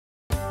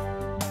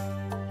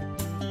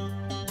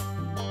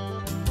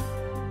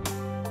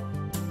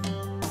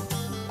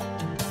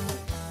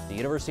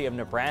University of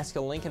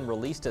Nebraska-Lincoln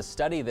released a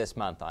study this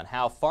month on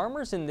how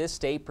farmers in this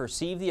state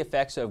perceive the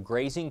effects of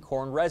grazing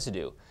corn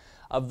residue.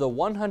 Of the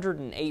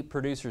 108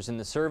 producers in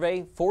the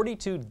survey,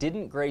 42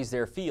 didn't graze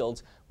their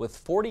fields,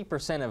 with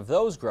 40% of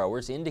those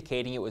growers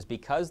indicating it was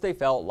because they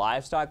felt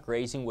livestock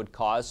grazing would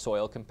cause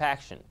soil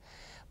compaction.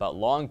 But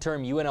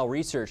long-term UNL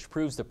research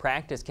proves the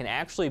practice can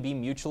actually be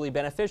mutually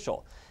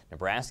beneficial.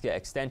 Nebraska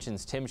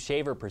Extension's Tim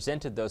Shaver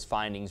presented those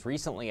findings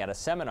recently at a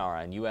seminar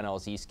on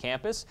UNL's East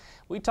Campus.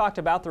 We talked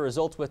about the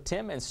results with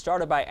Tim and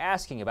started by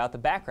asking about the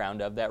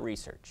background of that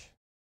research.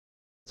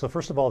 So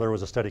first of all, there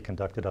was a study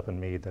conducted up in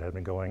Meade that had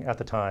been going at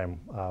the time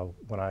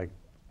when I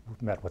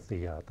met with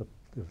the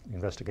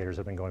investigators,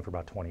 had been going for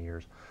about 20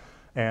 years.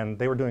 And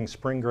they were doing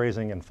spring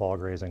grazing and fall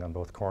grazing on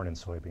both corn and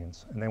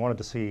soybeans. And they wanted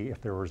to see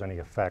if there was any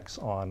effects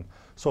on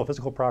soil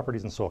physical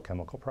properties and soil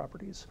chemical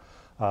properties.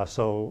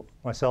 So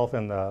myself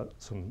and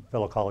some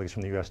fellow colleagues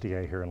from the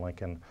USDA here in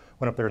Lincoln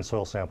went up there and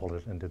soil sampled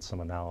it and did some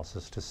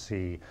analysis to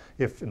see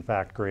if in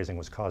fact grazing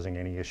was causing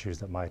any issues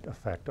that might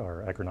affect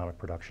our agronomic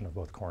production of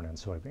both corn and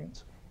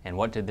soybeans. And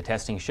what did the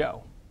testing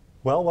show?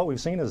 Well, what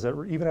we've seen is that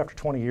even after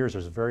 20 years,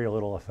 there's very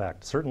little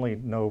effect, certainly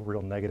no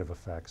real negative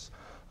effects.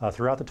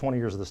 Throughout the 20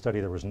 years of the study,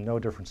 there was no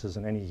differences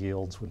in any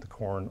yields with the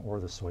corn or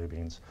the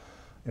soybeans.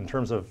 In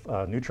terms of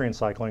nutrient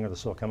cycling or the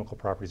soil chemical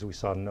properties, we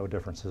saw no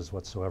differences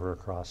whatsoever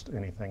across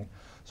anything.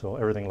 So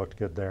everything looked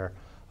good there.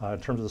 In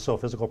terms of the soil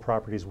physical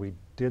properties, we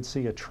did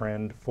see a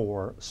trend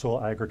for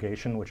soil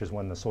aggregation, which is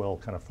when the soil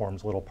kind of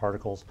forms little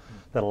particles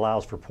that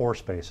allows for pore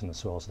space in the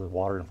soil so that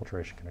water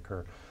infiltration can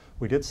occur.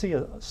 We did see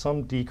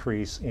some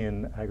decrease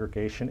in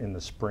aggregation in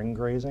the spring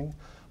grazing,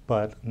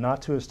 but not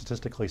to a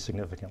statistically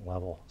significant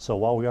level. So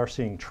while we are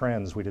seeing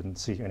trends, we didn't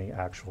see any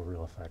actual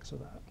real effects of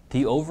that.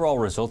 The overall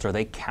results, are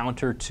they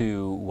counter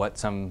to what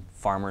some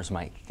farmers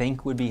might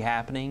think would be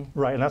happening?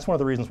 Right, and that's one of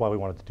the reasons why we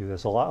wanted to do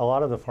this. A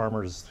lot of the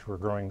farmers who are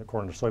growing the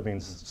corn or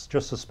soybeans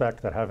just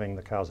suspect that having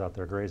the cows out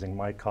there grazing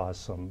might cause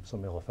some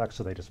ill effects,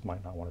 so they just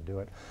might not want to do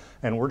it.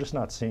 And we're just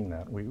not seeing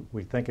that.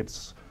 We think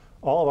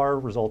all of our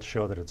results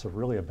show that it's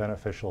really a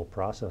beneficial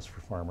process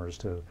for farmers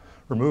to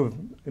remove,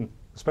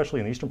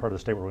 especially in the eastern part of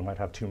the state where we might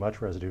have too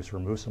much residue, to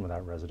remove some of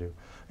that residue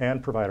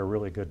and provide a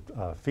really good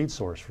feed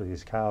source for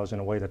these cows in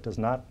a way that does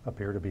not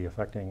appear to be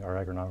affecting our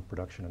agronomic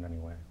production in any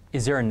way.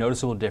 Is there a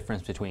noticeable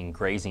difference between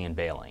grazing and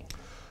baling?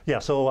 Yeah,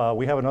 so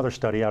we have another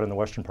study out in the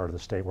western part of the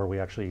state where we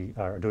actually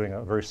are doing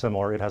a very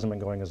similar. It hasn't been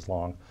going as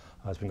long.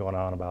 It's been going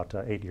on about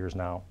 8 years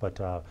now. But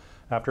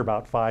after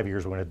about 5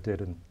 years, went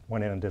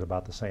in and did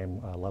about the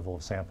same level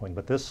of sampling.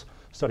 But this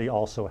study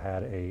also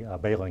had a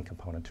baling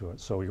component to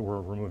it, so we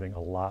were removing a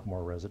lot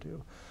more residue.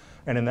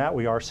 And in that,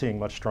 we are seeing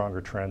much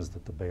stronger trends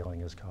that the baling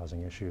is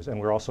causing issues. And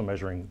we're also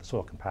measuring the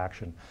soil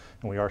compaction,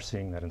 and we are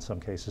seeing that in some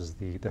cases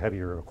the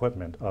heavier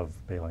equipment of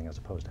baling, as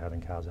opposed to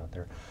having cows out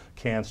there,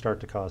 can start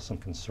to cause some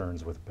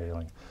concerns with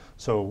baling.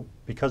 So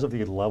because of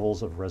the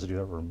levels of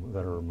residue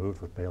that are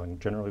removed with baling,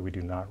 generally we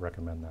do not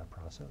recommend that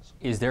process.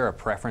 Is there a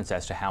preference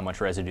as to how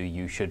much residue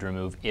you should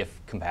remove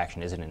if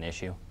compaction isn't an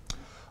issue?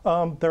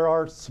 There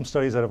are some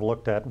studies that have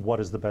looked at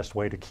what is the best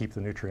way to keep the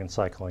nutrient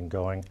cycling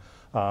going.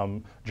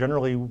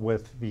 Generally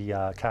with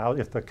the cow,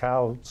 if the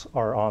cows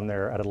are on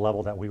there at a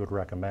level that we would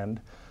recommend,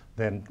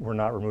 then we're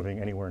not removing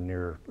anywhere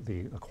near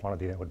a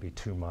quantity that would be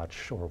too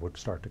much or would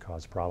start to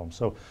cause problems.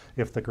 So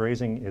if the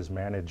grazing is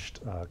managed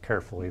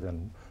carefully,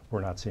 then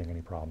we're not seeing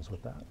any problems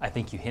with that. I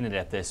think you hinted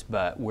at this,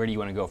 but where do you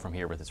want to go from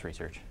here with this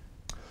research?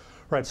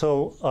 Right,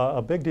 so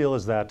a big deal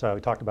is that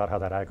we talked about how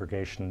that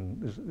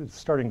aggregation is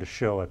starting to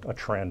show a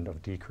trend of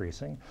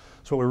decreasing.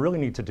 So what we really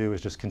need to do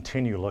is just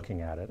continue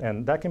looking at it.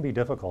 And that can be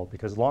difficult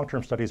because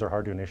long-term studies are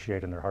hard to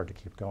initiate and they're hard to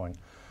keep going,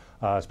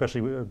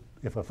 especially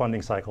if a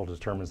funding cycle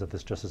determines that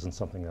this just isn't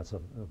something that's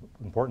of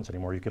importance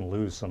anymore. You can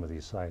lose some of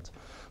these sites.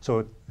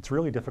 So it's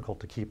really difficult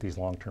to keep these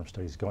long-term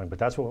studies going, but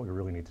that's what we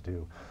really need to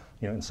do.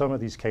 You know, in some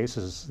of these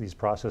cases, these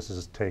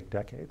processes take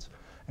decades.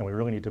 And we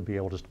really need to be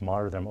able to just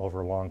monitor them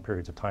over long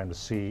periods of time to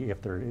see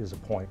if there is a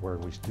point where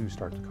we do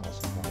start to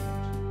cause some problem.